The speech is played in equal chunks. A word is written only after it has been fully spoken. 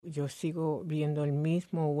yo sigo viendo el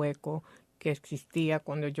mismo hueco que existía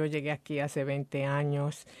cuando yo llegué aquí hace 20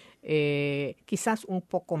 años. Quizás un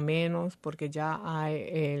poco menos, porque ya hay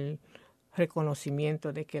el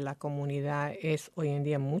reconocimiento de que la comunidad es hoy en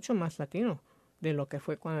día mucho más latino de lo que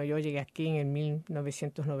fue cuando yo llegué aquí en el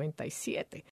 1997.